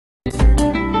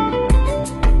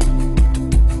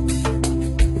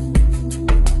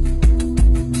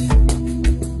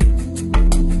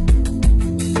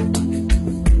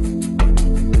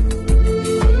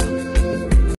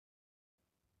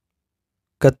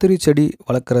கத்திரி செடி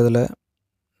வளர்க்குறதுல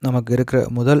நமக்கு இருக்கிற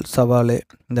முதல் சவாலே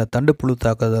இந்த தண்டு புழு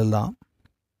தாக்குதல் தான்.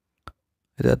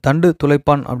 இதை தண்டு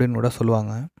துளைப்பான் அப்படின்னு கூட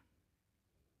சொல்லுவாங்க.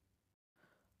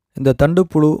 இந்த தண்டு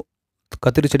புழு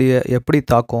கத்திரி செடியை எப்படி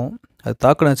தாக்கும், அது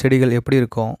தாக்குன செடிகள் எப்படி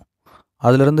இருக்கும்,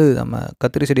 அதிலிருந்து நம்ம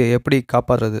கத்திரி செடியை எப்படி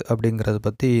காப்பாற்றுறது அப்படிங்கிறத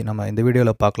பற்றி நம்ம இந்த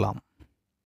வீடியோவில் பார்க்கலாம்.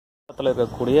 பக்கத்தில்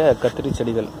இருக்கக்கூடிய கத்திரி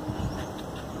செடிகள்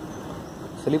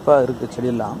செழிப்பாக இருக்க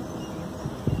செடியெல்லாம்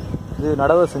இது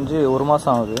நடவு செஞ்சு 1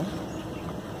 மாதம் ஆகுது.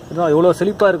 இதுதான் இவ்வளோ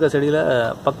செழிப்பாக இருக்க செடியில்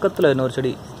பக்கத்தில் இன்னொரு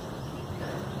செடி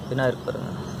என்ன இருக்கு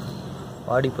பாருங்க,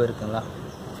 வாடி போயிருக்குங்களா.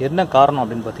 என்ன காரணம்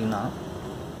அப்படின்னு பார்த்தீங்கன்னா,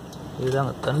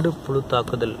 இதுதாங்க தண்டு புழு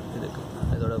தாக்குதல். இதுக்கு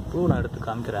இதோட புழு நான் எடுத்து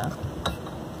காமிக்கிறேன்.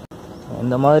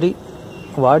 இந்த மாதிரி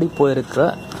வாடி போயிருக்கிற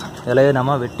இலையை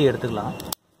நம்ம வெட்டி எடுத்துக்கலாம்.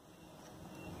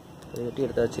 வெட்டி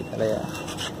எடுத்தாச்சு இலையை.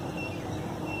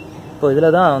 இப்போ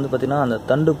இதில் தான் வந்து பார்த்திங்கன்னா அந்த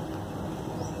தண்டு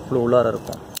புழு உள்ளார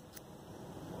இருக்கும்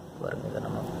பாருங்க. இதை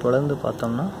நம்ம தொடர்ந்து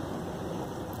பார்த்தோம்னா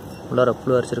உள்ளார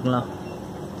புழு அரிச்சிருக்குங்களா,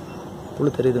 புழு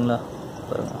தெரியுதுங்களா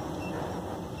பாருங்க.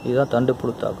 இதுதான் தண்டு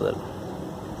புழு தாக்குதல்.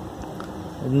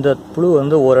 இந்த புழு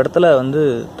வந்து ஒரு இடத்துல வந்து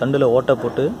தண்டில் ஓட்டை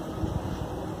போட்டு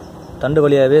தண்டு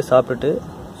வழியாகவே சாப்பிட்டுட்டு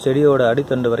செடியோட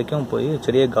அடித்தண்டு வரைக்கும் போய்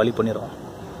செடியை காலி பண்ணிடும்.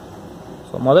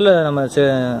 ஸோ முதல்ல நம்ம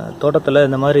தோட்டத்தில்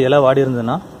இந்த மாதிரி இலை வாடி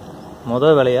இருந்ததுன்னா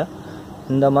முதல் வேலையாக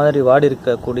இந்த மாதிரி வாடி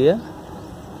இருக்கக்கூடிய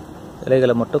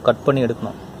இலைகளை மட்டும் கட் பண்ணி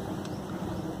எடுக்கணும்.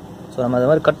 ஸோ நம்ம அது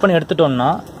மாதிரி கட் பண்ணி எடுத்துட்டோம்னா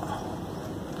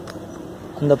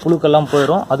அந்த புழுக்கெல்லாம்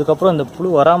போயிடும். அதுக்கப்புறம் இந்த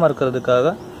புழு வராமல்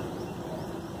இருக்கிறதுக்காக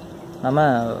நம்ம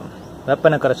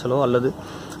வேப்பெண்ணெய் கரைசலோ அல்லது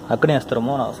அக்னி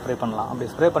அஸ்திரமோ நம்ம ஸ்ப்ரே பண்ணலாம்.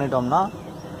 அப்படி ஸ்ப்ரே பண்ணிட்டோம்னா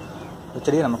இந்த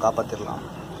செடியை நம்ம காப்பாற்றிடலாம்.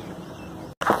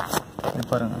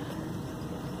 பாருங்க,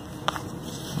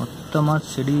 மொத்தமாக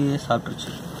செடியே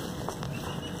சாப்பிட்டுருச்சு.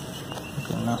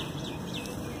 ஓகேங்களா,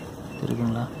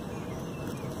 இருக்குங்களா.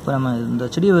 இப்போ நம்ம இந்த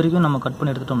செடி வரைக்கும் நம்ம கட்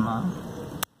பண்ணி எடுத்துட்டோம்னா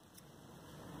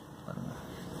பாருங்கள்,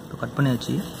 இப்போ கட்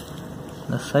பண்ணியாச்சு.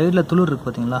 இந்த சைடில் துளிர் இருக்குது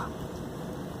பார்த்தீங்களா,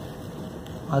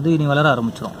 அது இனி வளர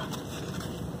ஆரம்பிச்சிடும்.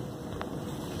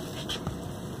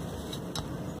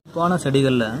 இப்பான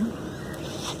செடிகளில்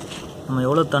நம்ம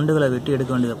எவ்வளோ தண்டுகளை வெட்டி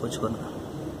எடுக்க வேண்டியதை போச்சு பாருங்க.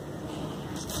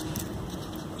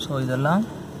 ஸோ இதெல்லாம்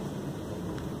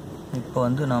இப்போ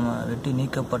வந்து நம்ம வெட்டி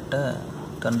நீக்கப்பட்ட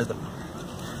தண்டுகள்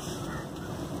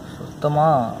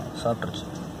சுத்தமாக சாப்பிட்ருச்சு.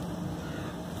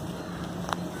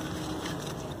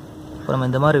 இப்போ நம்ம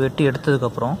இந்த மாதிரி வெட்டி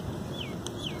எடுத்ததுக்கப்புறம்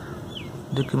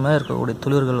இதுக்கு மேலே இருக்கக்கூடிய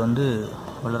துளிர்கள் வந்து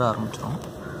வளர ஆரம்பிச்சிடும்.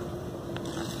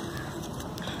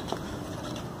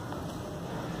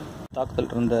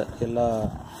 தாக்குதல் இருந்த எல்லா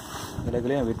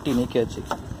இலைகளையும் வெட்டி நீக்கியாச்சு.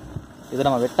 இதை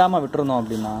நம்ம வெட்டாமல் விட்டுருந்தோம்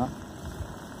அப்படின்னா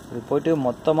இது போயிட்டு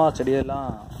மொத்தமாக செடியெல்லாம்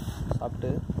சாப்பிட்டு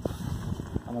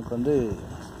நமக்கு வந்து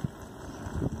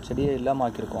செடியே இல்லாமல்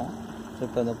ஆக்கியிருக்கோம். ஸோ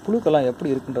இப்போ அந்த புழுக்கெல்லாம்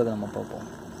எப்படி இருக்குன்றதை நம்ம பார்ப்போம்.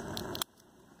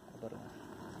 பாருங்க,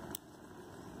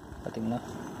 பார்த்தீங்கன்னா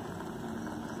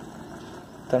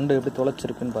தண்டு எப்படி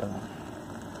தொலைச்சிருக்குன்னு பாருங்கள்.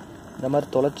 இந்த மாதிரி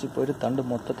தொலைச்சி போயிட்டு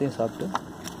தண்டு மொத்தத்தையும் சாப்பிட்டு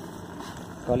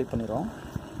காலி பண்ணிடும்.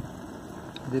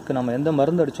 இதுக்கு நம்ம எந்த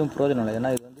மருந்து அடித்தும் பிரயோஜனம் இல்லை. ஏன்னா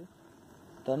இது வந்து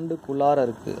தண்டுக்குள்ளார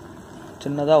இருக்குது.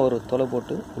 சின்னதாக ஒரு தொலை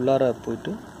போட்டு உள்ளார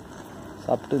போயிட்டு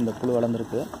சாப்பிட்டு இந்த புழு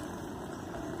வளர்ந்துருக்கு.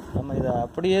 நம்ம இதை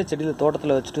அப்படியே செடியில்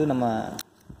தோட்டத்தில் வச்சுட்டு நம்ம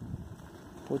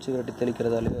பூச்சி விரட்டி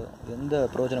தெளிக்கிறதாலேயோ எந்த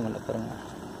பிரயோஜனம் இல்லை. பாருங்கள்,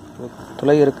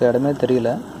 துளை இருக்க இடமே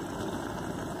தெரியல.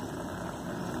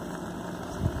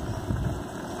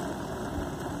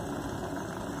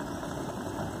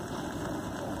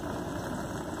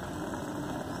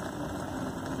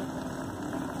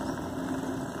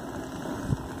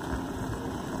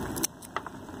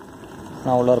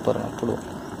 நான் உள்ளார பாருங்கள், புழு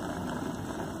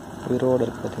உயிரோடு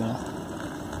இருக்குது பார்த்தீங்களா.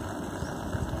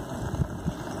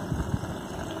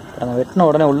 நம்ம வெட்டின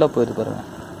உடனே உள்ளே போயிடுது பாருங்கள்.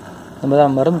 நம்ம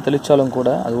தான் மருந்து தெளித்தாலும் கூட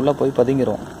அது உள்ளே போய்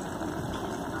பதுங்கிடும்.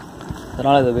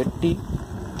 அதனால் இதை வெட்டி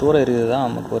தூர எறிகிறது தான்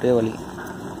நமக்கு ஒரே வழி.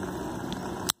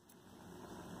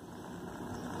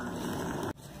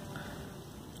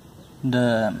 இந்த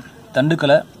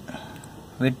தண்டுக்களை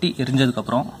வெட்டி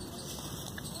எரிஞ்சதுக்கப்புறம்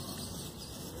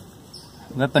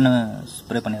வேப்பெண்ணெய்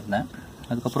ஸ்ப்ரே பண்ணியிருந்தேன்.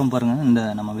 அதுக்கப்புறம் பாருங்கள், இந்த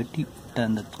நம்ம வெட்டிட்ட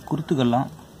இந்த குருத்துக்கள்லாம்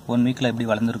 1 வீக்கில் எப்படி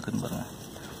வளர்ந்துருக்குன்னு பாருங்கள்.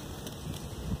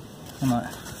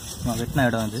 நம்ம வெட்டின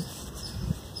இடம் இது.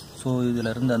 ஸோ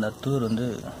இதில் இருந்த அந்த தூர் வந்து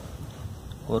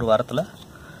 1 வாரத்தில்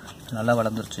நல்லா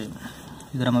வளர்ந்துருச்சு.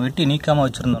 இதை நம்ம வெட்டி நீக்காமல்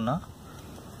வச்சுருந்தோம்னா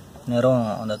நேரம்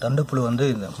அந்த தண்டுப்புழு வந்து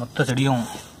இந்த மொத்த செடியும்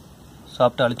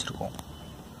சாப்பிட்டு அழிச்சிருக்கோம்.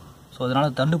 ஸோ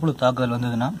அதனால் தண்டுப்புழு தாக்குதல்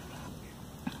வந்ததுன்னா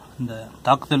இந்த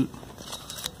தாக்குதல்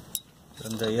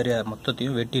இந்த ஏரியா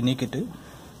மொத்தத்தையும் வெட்டி நீக்கிட்டு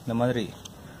இந்த மாதிரி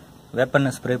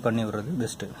வேப்பனை ஸ்ப்ரே பண்ணி விடுறது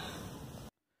பெஸ்ட்டு.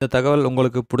 இந்த தகவல்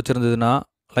உங்களுக்கு பிடிச்சிருந்ததுன்னா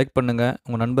லைக் பண்ணுங்கள்,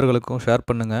 உங்கள் நண்பர்களுக்கும் ஷேர்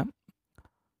பண்ணுங்கள்.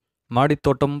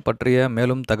 மாடித்தோட்டம் பற்றிய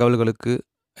மேலும் தகவல்களுக்கு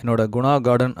என்னோட குணா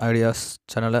கார்டன் ஐடியாஸ்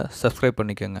சேனலை சப்ஸ்கிரைப்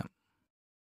பண்ணிக்கோங்க.